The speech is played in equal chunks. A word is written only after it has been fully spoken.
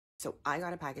So I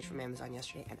got a package from Amazon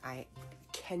yesterday and I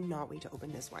cannot wait to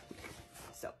open this one.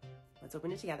 So let's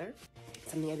open it together.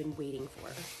 It's something I've been waiting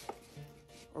for,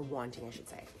 or wanting, I should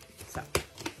say. So.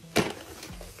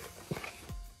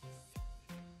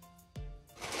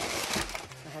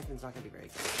 My husband's not gonna be very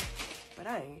excited, but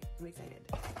I am excited.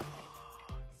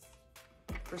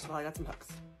 First of all, I got some hooks.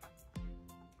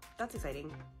 That's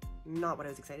exciting. Not what I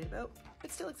was excited about,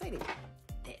 but still exciting.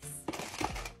 This.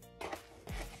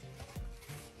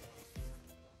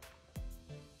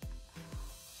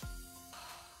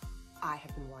 I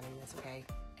have been wanting this, okay?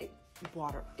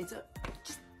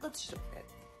 Let's just open it.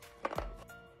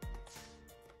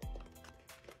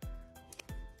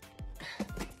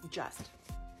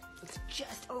 Let's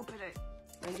just open it.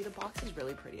 Mind you, the box is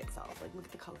really pretty itself. Like, look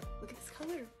at the color. Look at this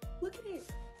color. Look at it.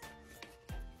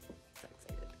 So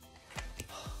excited.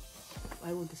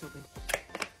 Why won't this open?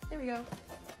 There we go.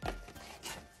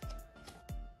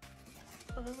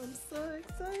 Oh, I'm so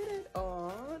excited.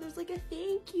 Oh, there's like a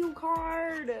thank you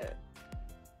card.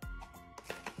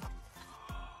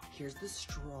 Here's the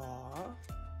straw.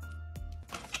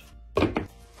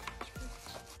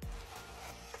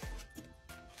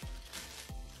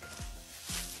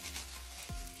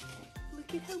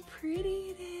 Look at how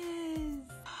pretty it is.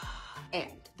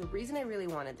 And the reason I really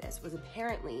wanted this was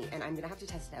apparently, and I'm gonna have to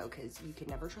test it out because you can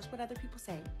never trust what other people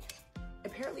say.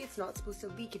 Apparently it's not supposed to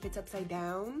leak if it's upside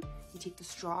down. You take the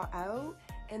straw out,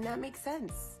 and that makes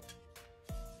sense.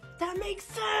 That makes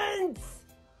sense!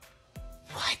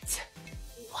 What?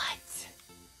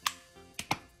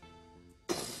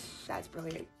 That's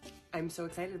brilliant. I'm so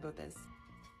excited about this.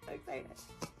 So excited.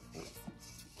 Anyways,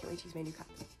 can't wait to use my new cup.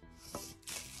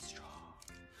 Straw.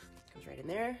 Goes right in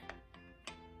there.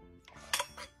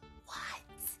 What?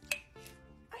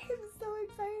 I am so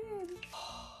excited.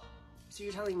 So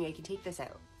you're telling me I can take this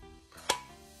out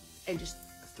and just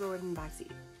throw it in the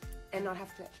backseat and not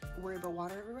have to worry about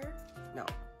water everywhere? No.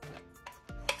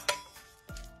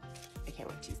 I can't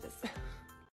wait to use this.